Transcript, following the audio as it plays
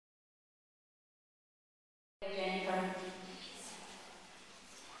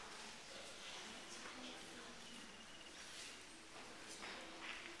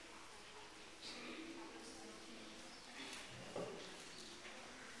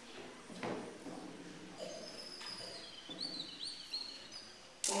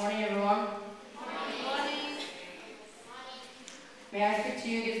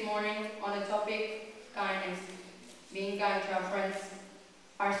kind to our friends,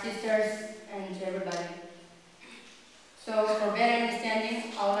 our sisters, and to everybody. So, for better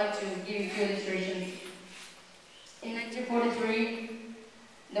understanding, I would like to give you a few illustrations. In 1943,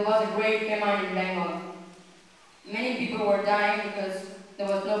 there was a great famine in Bengal. Many people were dying because there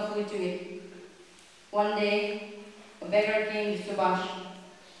was no food to eat. One day, a beggar came to Subhash.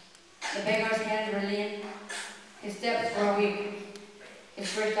 The beggar's hands were lean, his steps were weak. He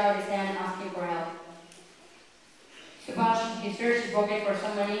stretched out his hand asking for help. Subhash, he searched his pocket for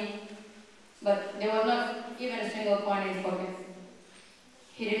some money, but there was not even a single coin in his pocket.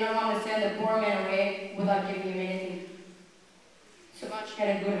 He did not want to send the poor man away without giving him anything. Subhash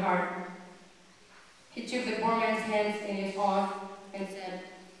had a good heart. He took the poor man's hands in his own and said,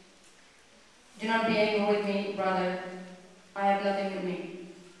 "Do not be angry with me, brother. I have nothing with me."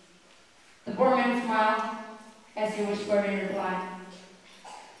 The poor man smiled as he whispered in reply,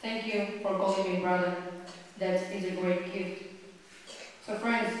 "Thank you for calling me brother. That is a great gift." So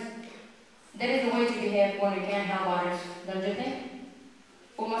friends, that is the way to behave when we can't help others, don't you think?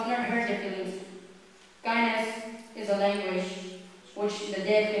 We must not hurt their feelings. Kindness is a language which the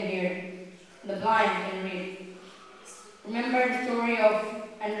deaf can hear, the blind can read. Remember the story of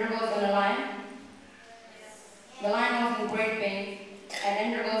Androgos and the lion? The lion was in great pain, and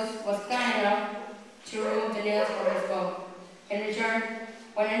Androgos was kind enough to remove the nails from his bow. In return,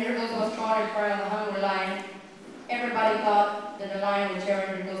 when Androgos was thrown in front of the hungry lion, everybody thought that the lion would tear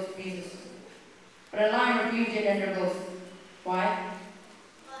Androgos to pieces. But the lion refused Androgos. Why?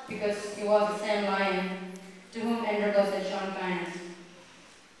 Because he was the same lion to whom Androgos had shown kindness.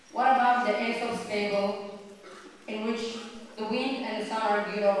 What about the Aesop's fable, in which the wind and the sun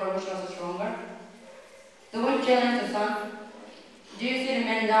argued over which was the stronger? The wind challenged the sun. "Do you see the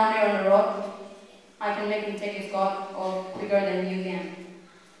man down there on the road? I can make him take his coat off quicker than you can."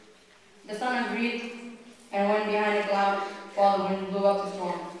 The sun agreed and went behind a cloud while the wind blew up the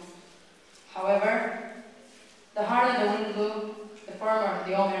storm. However, the harder the wind blew, the firmer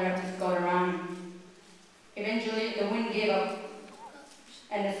the old man wrapped his coat around him. Eventually, the wind gave up,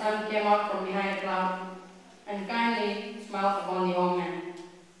 and the sun came out from behind a cloud and kindly smiled upon the old man.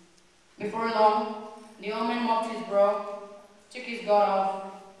 Before long, the old man mopped his brow, took his coat off,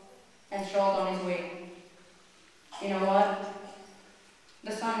 and strolled on his way. You know what?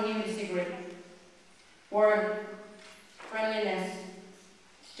 The sun knew the secret. Word, friendliness,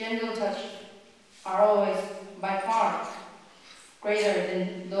 gentle touch are always, by far, greater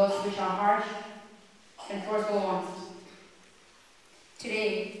than those which are harsh and forceful ones.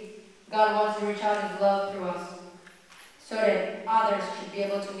 Today, God wants to reach out His love through us, so that others should be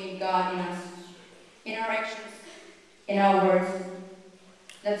able to meet God in us, in our actions, in our words.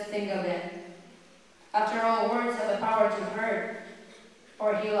 Let's think of that. After all, words have the power to hurt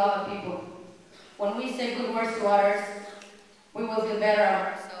or heal other people. When we say good words to others, we will feel better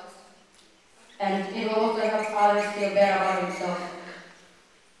about ourselves. And it will also help others feel better about themselves.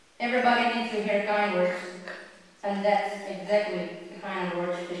 Everybody needs to hear kind words, and that's exactly the kind of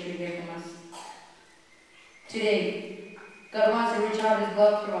words they should hear from us. Today, God wants to reach out His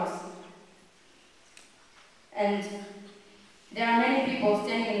love through us. And there are many people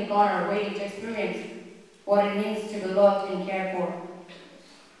standing in the corner waiting to experience what it means to be loved and cared for.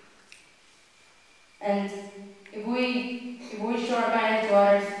 And if we show our kindness to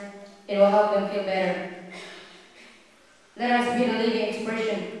others, it will help them feel better. Let us be the living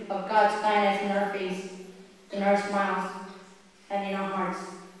expression of God's kindness in our face, in our smiles, and in our hearts.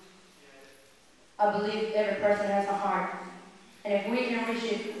 I believe every person has a heart, and if we can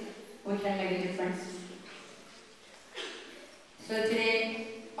reach it, we can make a difference. So today,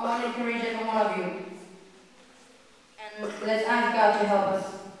 I want to encourage every one of you, and let's ask God to help us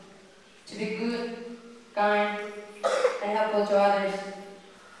to be good, kind, and helpful to others.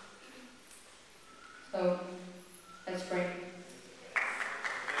 So, let's pray.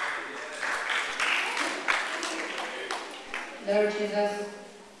 Lord Jesus,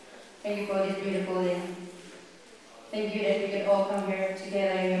 thank you for this beautiful day. Thank you that we could all come here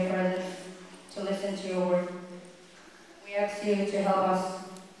together in your presence to listen to your word. We ask you to help us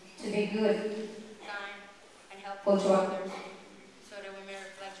to be good, kind, and helpful to others, so that we may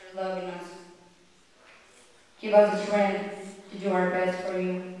reflect your love in us. Give us the strength to do our best for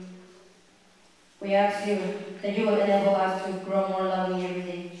you. We ask you that you will enable us to grow more loving every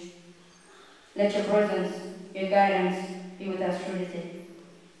day. Let your presence, your guidance be with us through this day.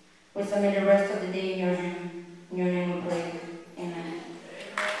 We submit the rest of the day in your hand. In your name we pray. Amen.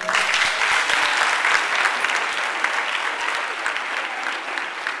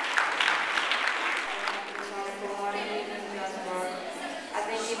 I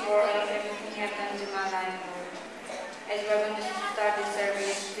thank you for everything you have done in my life, Lord. As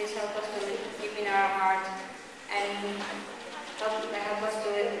help us to live in our heart and help us to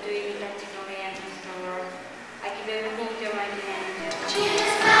do it practically.